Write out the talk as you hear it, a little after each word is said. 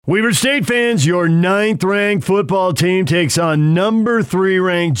Weber State fans, your 9th-ranked football team takes on number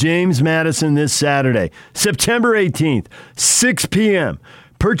 3-ranked James Madison this Saturday, September 18th, 6 p.m.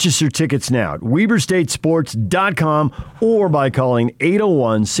 Purchase your tickets now at WeberStateSports.com or by calling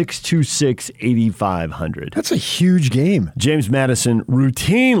 801-626-8500. That's a huge game. James Madison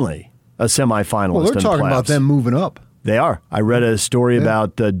routinely a semifinalist. Well, they're talking about them moving up. They are. I read a story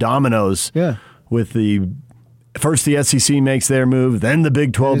about the dominoes with the first the SEC makes their move, then the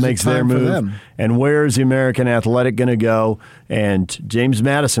Big 12 makes their move. And where's the American Athletic going to go? And James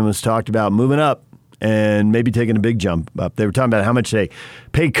Madison was talked about moving up and maybe taking a big jump up. They were talking about how much they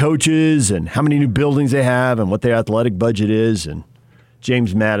pay coaches and how many new buildings they have and what their athletic budget is. And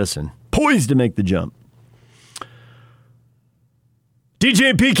James Madison poised to make the jump.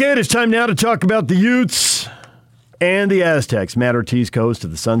 DJ and PK, it's time now to talk about the Utes and the Aztecs. Matt Ortiz, co-host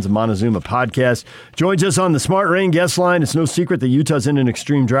of the Sons of Montezuma podcast, joins us on the Smart Rain guest line. It's no secret that Utah's in an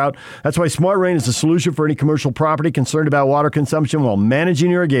extreme drought. That's why Smart Rain is the solution for any commercial property concerned about water consumption while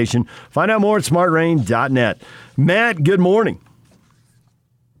managing irrigation. Find out more at smartrain.net. Matt, good morning.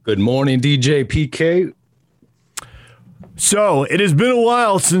 Good morning, DJ PK. So, it has been a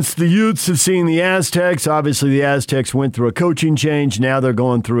while since the Utes have seen the Aztecs. Obviously, the Aztecs went through a coaching change. Now they're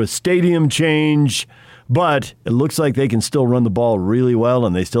going through a stadium change. But it looks like they can still run the ball really well,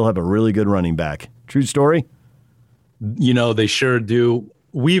 and they still have a really good running back. True story? You know, they sure do.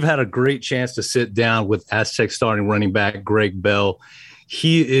 We've had a great chance to sit down with Aztec starting running back Greg Bell.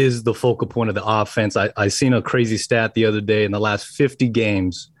 He is the focal point of the offense. I seen a crazy stat the other day. In the last 50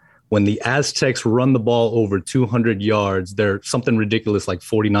 games, when the Aztecs run the ball over 200 yards, they're something ridiculous like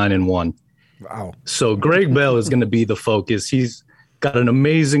 49-1. Wow. So Greg Bell is going to be the focus. He's got an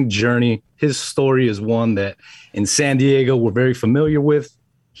amazing journey. His story is one that in San Diego we're very familiar with.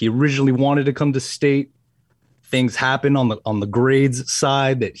 He originally wanted to come to state. Things happened on the grades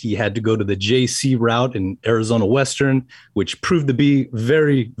side that he had to go to the JC route in Arizona Western, which proved to be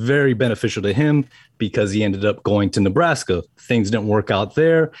very, very beneficial to him because he ended up going to Nebraska. Things didn't work out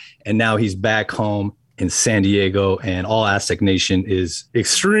there, and now he's back home in San Diego, and all Aztec Nation is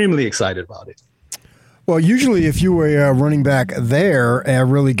extremely excited about it. Well, usually if you were a running back there, a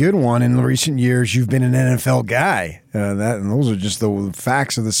really good one, in recent years, you've been an NFL guy. And those are just the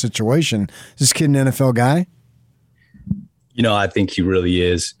facts of the situation. Is this kid an NFL guy? You know, I think he really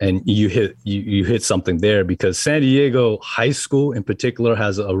is. And you hit something there because San Diego high school in particular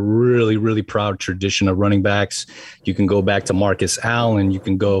has a really, really proud tradition of running backs. You can go back to Marcus Allen. You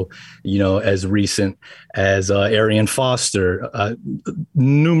can go, as recent as Arian Foster,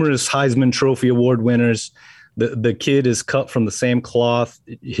 numerous Heisman Trophy Award winners. The kid is cut from the same cloth.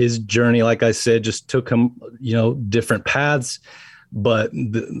 His journey, like I said, just took him, different paths. But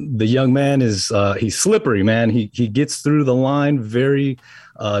the young man is he's slippery, man. He gets through the line very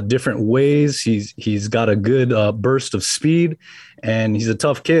different ways. He's got a good burst of speed, and he's a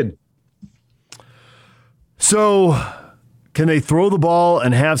tough kid. So can they throw the ball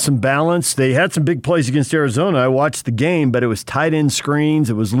and have some balance? They had some big plays against Arizona. I watched the game, but it was tight end screens.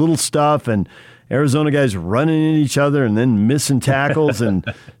 It was little stuff, and Arizona guys running into each other and then missing tackles. And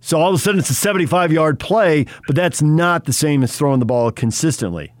so all of a sudden it's a 75-yard play, but that's not the same as throwing the ball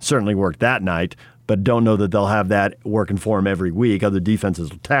consistently. Certainly worked that night, but don't know that they'll have that working for them every week. Other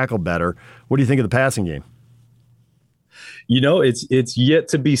defenses will tackle better. What do you think of the passing game? It's yet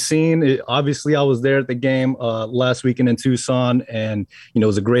to be seen. Obviously, I was there at the game last weekend in Tucson, and, it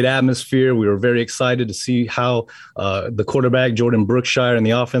was a great atmosphere. We were very excited to see how the quarterback, Jordan Brookshire, and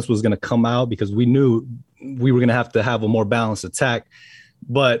the offense was going to come out because we knew we were going to have a more balanced attack.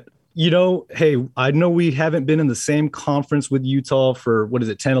 But, hey, I know we haven't been in the same conference with Utah for,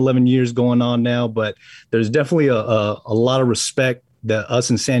 10, 11 years going on now, but there's definitely a lot of respect that us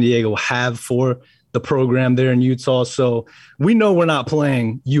in San Diego have for the program there in Utah. So we know we're not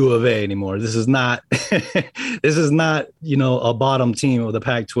playing U of A anymore. This is not, a bottom team of the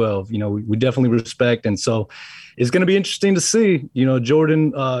Pac-12. We definitely respect. And so it's going to be interesting to see.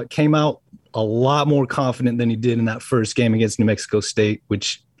 Jordan came out a lot more confident than he did in that first game against New Mexico State,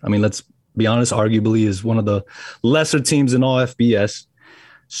 which, let's be honest, arguably is one of the lesser teams in all FBS.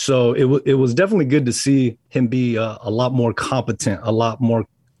 So it was definitely good to see him be a lot more competent, a lot more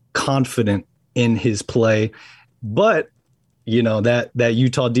confident in his play. But, that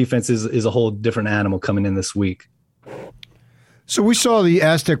Utah defense is a whole different animal coming in this week. So we saw the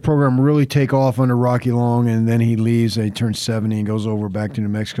Aztec program really take off under Rocky Long, and then he leaves. He turns 70 and goes over back to New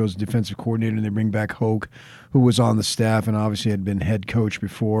Mexico as defensive coordinator, and they bring back Hoke, who was on the staff and obviously had been head coach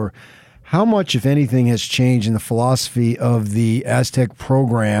before. How much, if anything, has changed in the philosophy of the Aztec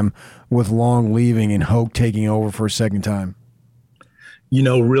program with Long leaving and Hoke taking over for a second time?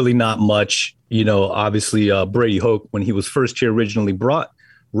 Really not much. Obviously, Brady Hoke, when he was first here, originally brought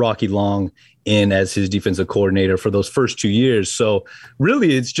Rocky Long in as his defensive coordinator for those first 2 years. So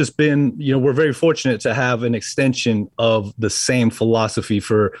really, it's just been, we're very fortunate to have an extension of the same philosophy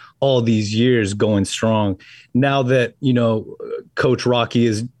for all these years going strong. Now that, Coach Rocky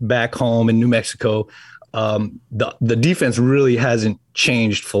is back home in New Mexico, the defense really hasn't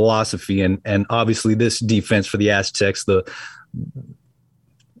changed philosophy. And obviously this defense for the Aztecs,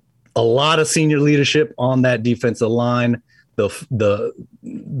 a lot of senior leadership on that defensive line. The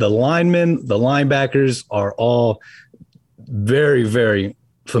linemen, the linebackers are all very, very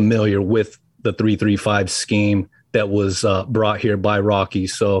familiar with the 3-3-5 scheme that was brought here by Rocky.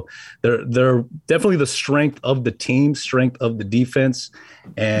 So they're definitely the strength of the team, strength of the defense.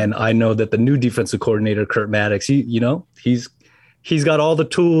 And I know that the new defensive coordinator, Kurt Maddox, he's got all the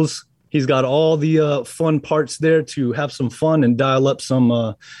tools. He's got all the fun parts there to have some fun and dial up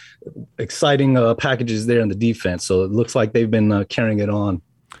some exciting packages there in the defense. So it looks like they've been carrying it on.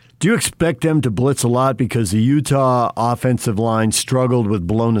 Do you expect them to blitz a lot because the Utah offensive line struggled with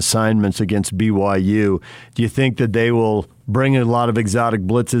blown assignments against BYU? Do you think that they will bring in a lot of exotic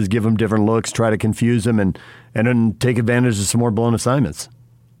blitzes, give them different looks, try to confuse them, and then take advantage of some more blown assignments?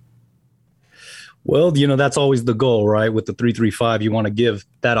 Well, that's always the goal, right? With the 3-3-5, you want to give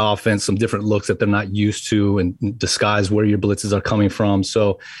that offense some different looks that they're not used to and disguise where your blitzes are coming from.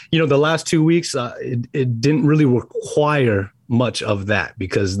 So, the last 2 weeks, it didn't really require much of that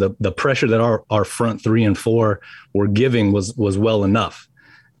because the pressure that our front 3 and 4 were giving was well enough.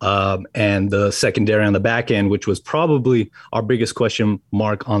 And the secondary on the back end, which was probably our biggest question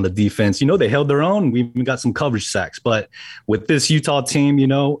mark on the defense, they held their own. We even got some coverage sacks. But with this Utah team,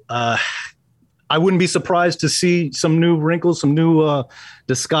 I wouldn't be surprised to see some new wrinkles, some new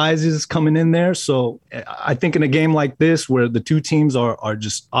disguises coming in there. So I think in a game like this, where the two teams are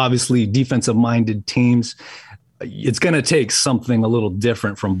just obviously defensive-minded teams, it's going to take something a little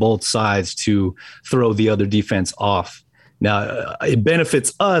different from both sides to throw the other defense off. Now, it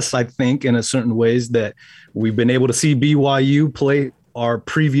benefits us, I think, in a certain ways that we've been able to see BYU play our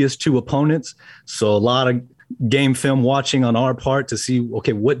previous two opponents. So a lot of game film watching on our part to see,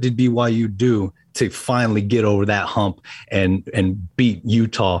 okay, what did BYU do to finally get over that hump and beat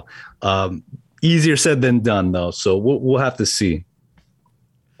Utah? Easier said than done, though. So we'll have to see.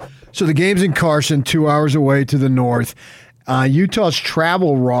 So the game's in Carson, 2 hours away to the north. Utah's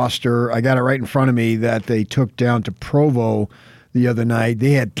travel roster, I got it right in front of me, that they took down to Provo the other night.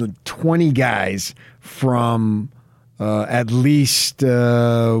 They had 20 guys from at least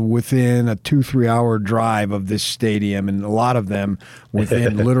within a 2-3 hour drive of this stadium, and a lot of them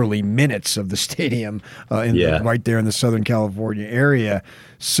within literally minutes of the stadium right there in the Southern California area.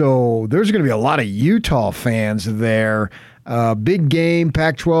 So there's going to be a lot of Utah fans there. Big game,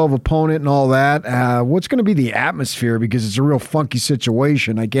 Pac-12 opponent and all that. What's going to be the atmosphere? Because it's a real funky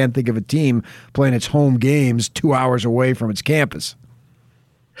situation. I can't think of a team playing its home games 2 hours away from its campus.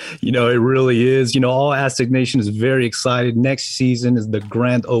 It really is. All Aztec Nation is very excited. Next season is the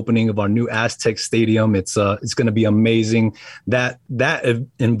grand opening of our new Aztec Stadium. It's going to be amazing. That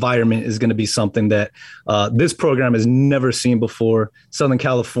environment is going to be something that this program has never seen before. Southern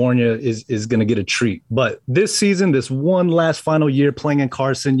California is going to get a treat. But this season, this one last final year playing in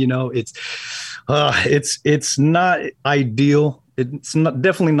Carson, it's not ideal. It's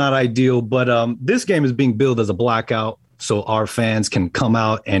definitely not ideal. But this game is being billed as a blackout, so our fans can come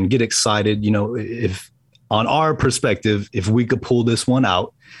out and get excited. If on our perspective, if we could pull this one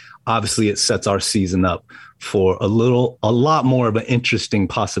out, obviously it sets our season up for a lot more of an interesting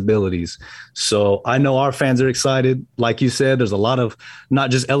possibilities. So I know our fans are excited. Like you said, there's a lot of not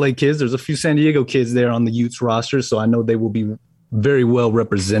just LA kids, there's a few San Diego kids there on the Utes roster. So I know they will be very well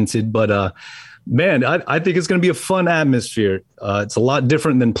represented, but man, I think it's going to be a fun atmosphere. It's a lot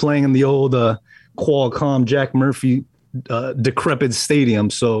different than playing in the old Qualcomm Jack Murphy decrepit stadium.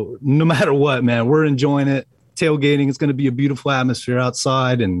 So no matter what, man, we're enjoying it. Tailgating, it's going to be a beautiful atmosphere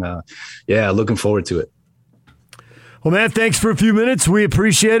outside, and looking forward to it. Well, man, thanks for a few minutes. We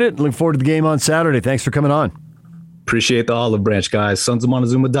appreciate it. Look forward to the game on Saturday. Thanks for coming on. Appreciate the olive branch, guys.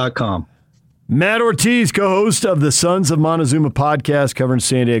 sonsofmontezuma.com. Matt Ortiz, co-host of the Sons of Montezuma podcast, covering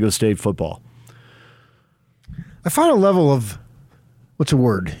San Diego State football. I find a level of, what's a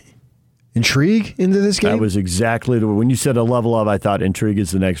word? Intrigue into this game? That was exactly the word. When you said a level of, I thought intrigue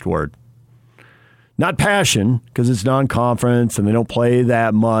is the next word. Not passion, because it's non-conference and they don't play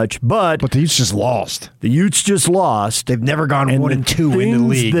that much, but the Utes just lost. The Utes just lost. They've never gone 1-2 in the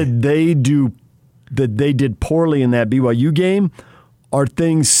league. That they did poorly in that BYU game are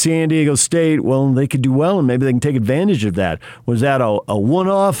things San Diego State, well, they could do well, and maybe they can take advantage of that. Was that a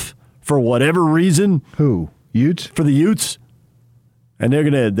one-off for whatever reason? Who? Utes? For the Utes? And they're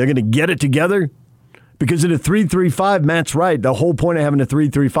gonna get it together? Because in a 3-3-5, Matt's right. The whole point of having a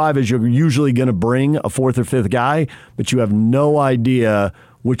 3-3-5 is you're usually going to bring a fourth or fifth guy, but you have no idea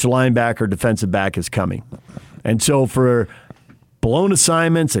which linebacker or defensive back is coming. And so for blown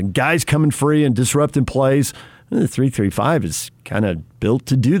assignments and guys coming free and disrupting plays, the 3-3-5 is kind of built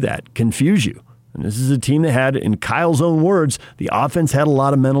to do that, confuse you. And this is a team that had, in Kyle's own words, the offense had a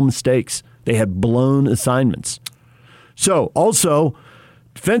lot of mental mistakes. They had blown assignments. So also,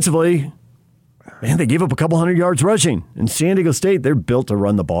 defensively, man, they gave up a couple hundred yards rushing. In San Diego State, they're built to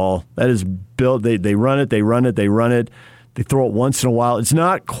run the ball. That is built. They run it. They run it. They run it. They throw it once in a while. It's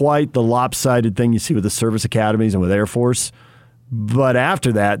not quite the lopsided thing you see with the service academies and with Air Force. But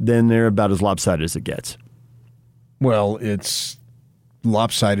after that, then they're about as lopsided as it gets. Well, it's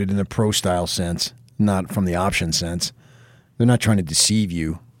lopsided in the pro-style sense, not from the option sense. They're not trying to deceive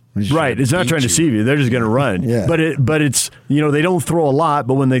you. Right. It's not trying to deceive you. They're just going to run. Yeah. But it's, they don't throw a lot,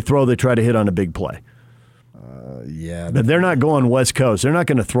 but when they throw, they try to hit on a big play. Yeah. But they're not going West Coast. They're not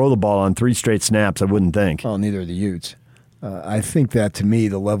going to throw the ball on 3 straight snaps, I wouldn't think. Oh, neither are the Utes. I think that, to me,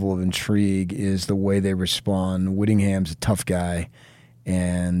 the level of intrigue is the way they respond. Whittingham's a tough guy,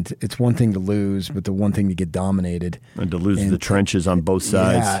 and it's one thing to lose, but the one thing to get dominated. And to lose the trenches on both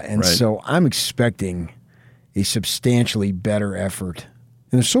sides. Yeah, and so I'm expecting a substantially better effort.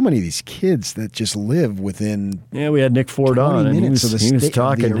 And there's so many of these kids that just live within. Yeah, we had Nick Ford on, and he was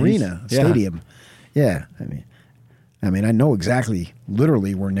talking. The arena, stadium. Yeah, I mean, I know exactly,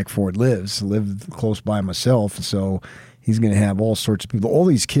 literally, where Nick Ford lives. Lived close by myself, so he's going to have all sorts of people. All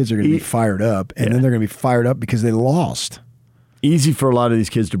these kids are going to be fired up, and then they're going to be fired up because they lost. Easy for a lot of these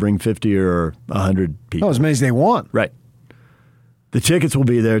kids to bring 50 or 100 people. Oh, as many as they want. Right. The tickets will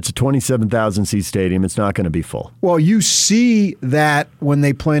be there. It's a 27,000-seat stadium. It's not going to be full. Well, you see that when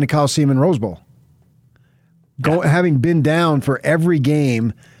they play in a Coliseum and Rose Bowl. Having been down for every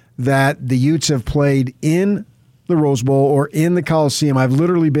game that the Utes have played in the Rose Bowl or in the Coliseum, I've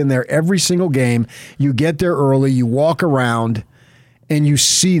literally been there every single game. You get there early, you walk around, and you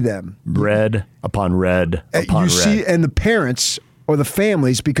see them. Red upon red upon red. See, and the parents or the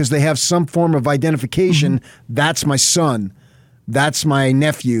families, because they have some form of identification, that's my son. That's my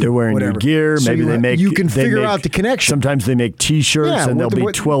nephew. They're wearing whatever. New gear. So Maybe you can figure out the connection. Sometimes they make T-shirts, and there'll be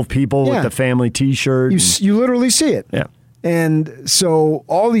 12 people with the family T-shirt. You literally see it. Yeah. And so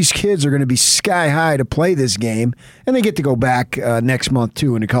all these kids are going to be sky high to play this game, and they get to go back next month,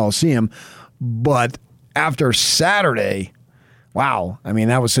 too, in the Coliseum. But after Saturday, wow, I mean,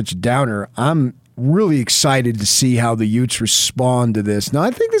 that was such a downer. I'm really excited to see how the Utes respond to this. Now, I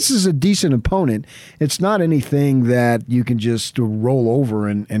think this is a decent opponent. It's not anything that you can just roll over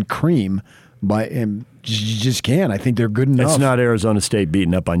and cream. You just can't. I think they're good enough. It's not Arizona State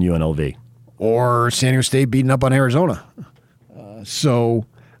beating up on UNLV. Or San Diego State beating up on Arizona. So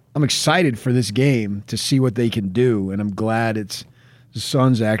I'm excited for this game to see what they can do, and I'm glad the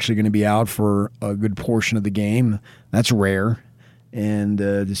sun's actually going to be out for a good portion of the game. That's rare. And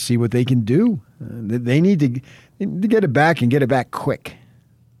to see what they can do. They need to get it back and get it back quick.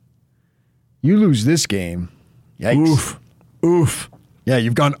 You lose this game. Yikes. Oof. Yeah,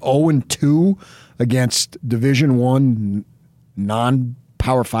 you've gone 0-2 against Division I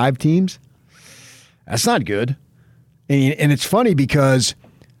non-Power 5 teams. That's not good. And it's funny because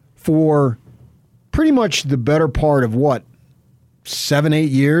for pretty much the better part of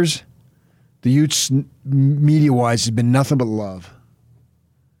 7-8 years, the Utes, media-wise, has been nothing but love.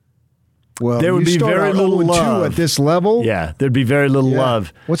 Well, there would be very little love at this level. Yeah, there'd be very little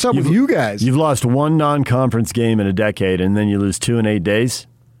love. What's up with you guys? You've lost one non-conference game in a decade, and then you lose 2 in 8 days.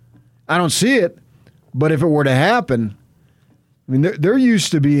 I don't see it, but if it were to happen, I mean, they're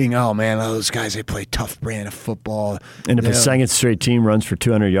used to being, oh man, those guys, they play tough brand of football. And if a second straight team runs for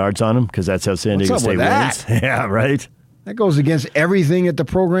 200 yards on them, because that's how San Diego State wins. Yeah, right. That goes against everything that the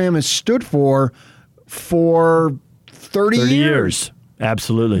program has stood for 30 years.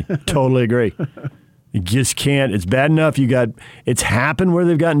 Absolutely. Totally agree. You just can't. It's bad enough it's happened where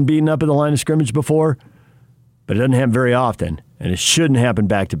they've gotten beaten up at the line of scrimmage before, but it doesn't happen very often, and it shouldn't happen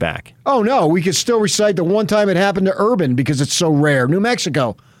back to back. Oh, no. We could still recite the one time it happened to Urban because it's so rare. New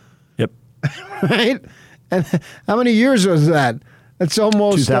Mexico. Yep. Right? And how many years was that? It's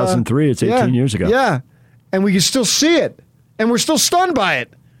almost 2003. It's 18 years ago. Yeah. And we can still see it, and we're still stunned by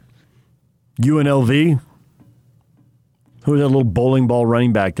it. UNLV. Who was that little bowling ball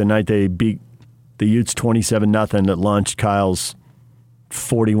running back the night they beat the Utes 27-0 that launched Kyle's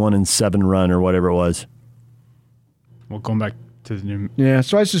 41-7 run or whatever it was? Well, going back To the New, Yeah,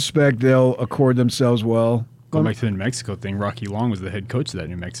 so I suspect they'll accord themselves well. going back to the New Mexico thing, Rocky Long was the head coach of that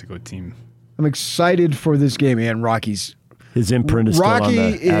New Mexico team. I'm excited for this game, and His imprint is still on Rocky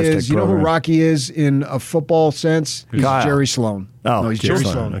the Aztec is, you know who program. Rocky is in a football sense? He's Kyle. Jerry Sloan. Oh, no, he's Jerry Jerry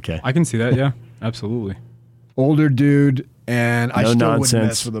Sloan. Sloan. Okay. I can see that, yeah. Absolutely. Older dude, and I No still nonsense. wouldn't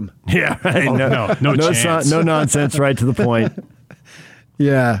mess with him. Yeah, right. no chance. No nonsense, right to the point.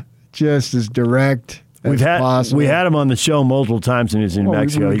 Yeah, just as direct as possible. We had him on the show multiple times when he was in Oh,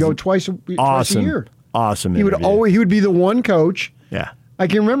 Mexico. We would He's go twice a awesome, year. awesome. He would be the one coach. Yeah. I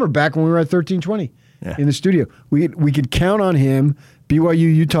can remember back when we were at 1320 Yeah. in the studio. We could count on him,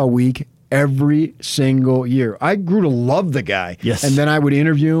 BYU Utah week, every single year. I grew to love the guy. Yes. And then I would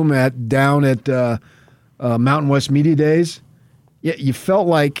interview him down at Mountain West Media Days. Yeah, you felt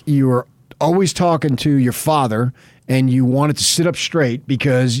like you were always talking to your father, and you wanted to sit up straight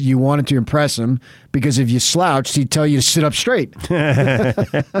because you wanted to impress him, because if you slouched, he'd tell you to sit up straight.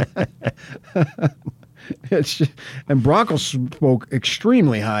 And Broncos spoke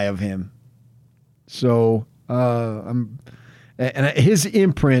extremely high of him. So his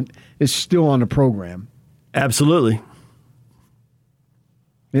imprint is still on the program. Absolutely.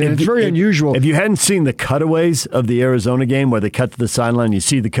 And it's very unusual. If you hadn't seen the cutaways of the Arizona game where they cut to the sideline and you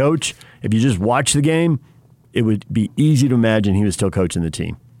see the coach, if you just watch the game, it would be easy to imagine he was still coaching the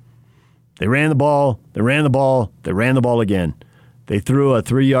team. They ran the ball, they ran the ball, they ran the ball again. They threw a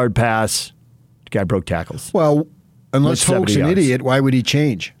 3-yard pass. The guy broke tackles. Well, unless With Hoke's 70 an yards. idiot, why would he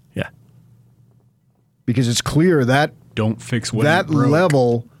change? Yeah. Because it's clear that Don't fix what that he broke.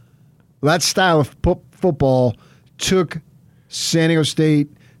 level, that style of football took San Diego State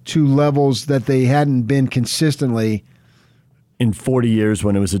to levels that they hadn't been consistently. In 40 years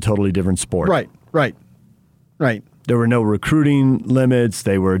when it was a totally different sport. Right. There were no recruiting limits.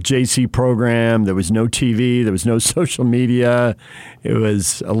 They were a JC program. There was no TV. There was no social media. It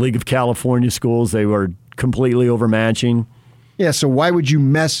was a League of California schools. They were completely overmatching. Yeah, so why would you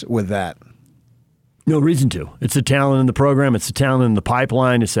mess with that? No reason to. It's the talent in the program. It's the talent in the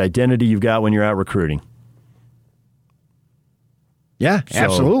pipeline. It's the identity you've got when you're out recruiting. Yeah, So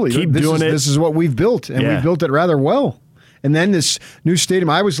absolutely. keep doing it. This is what we've built, and Yeah. we built it rather well. And then this new stadium,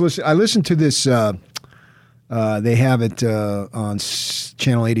 I listened to this. They have it on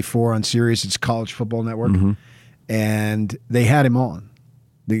Channel 84 on Sirius. It's College Football Network, Mm-hmm. and they had him on.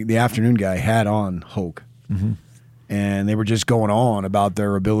 The afternoon guy had on Hoke, Mm-hmm. and they were just going on about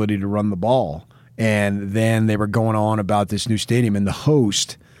their ability to run the ball. And then they were going on about this new stadium, and the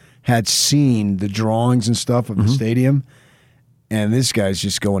host had seen the drawings and stuff of the stadium. And this guy's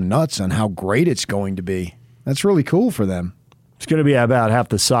just going nuts on how great it's going to be. That's really cool for them. It's going to be about half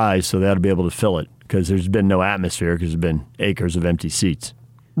the size, so they ought to be able to fill it because there's been no atmosphere because there's been acres of empty seats.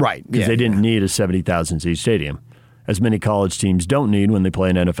 Right. Because they didn't need a 70,000 seat stadium, as many college teams don't need when they play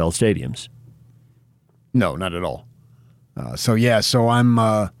in NFL stadiums. No, not at all. So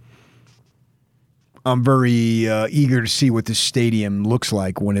I'm very eager to see what this stadium looks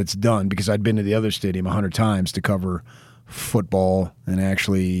like when it's done, because I'd been to the other stadium 100 times to cover football, and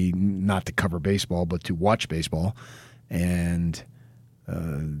actually not to cover baseball, but to watch baseball, and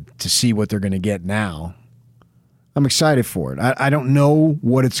to see what they're going to get now. I'm excited for it. I don't know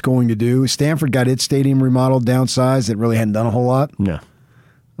what it's going to do. Stanford got its stadium remodeled, downsized. It really hadn't done a whole lot. No.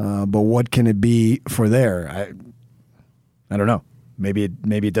 But what can it be for there? I don't know. Maybe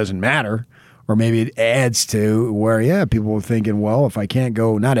it doesn't matter, or maybe it adds to where, people are thinking, well, if I can't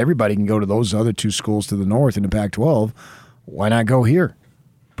go, not everybody can go to those other two schools to the north in the Pac-12. Why not go here?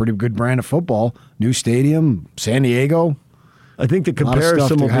 Pretty good brand of football. New stadium, San Diego. I think the lot of stuff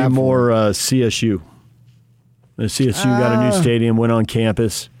comparison to will be have more CSU. The CSU got a new stadium, went on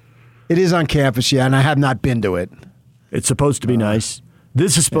campus. It is on campus, yeah, and I have not been to it. It's supposed to be nice.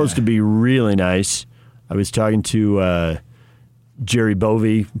 This is supposed to be really nice. I was talking to Jerry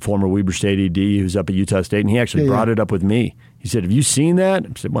Bovee, former Weber State ED, who's up at Utah State, and he actually brought it up with me. He said, have you seen that? I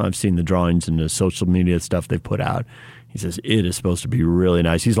said, well, I've seen the drawings and the social media stuff they've put out. He says, it is supposed to be really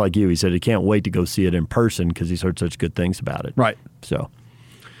nice. He's like you. He said he can't wait to go see it in person because he's heard such good things about it. Right. So,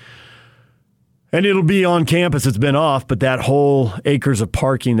 and it'll be on campus. It's been off, but that whole acres of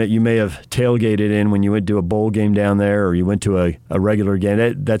parking that you may have tailgated in when you went to a bowl game down there or you went to a regular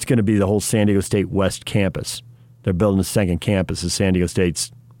game, that's going to be the whole San Diego State West campus. They're building a second campus as San Diego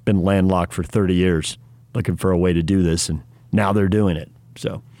State's been landlocked for 30 years looking for a way to do this, and now they're doing it.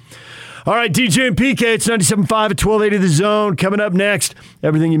 So, All right, DJ and PK, it's 97.5 at 1280 The Zone. Coming up next,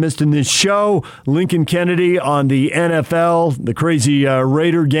 everything you missed in this show. Lincoln Kennedy on the NFL, the crazy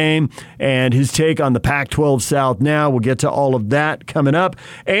Raider game, and his take on the Pac-12 South now. We'll get to all of that coming up.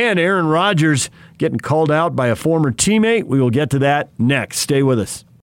 And Aaron Rodgers getting called out by a former teammate. We will get to that next. Stay with us.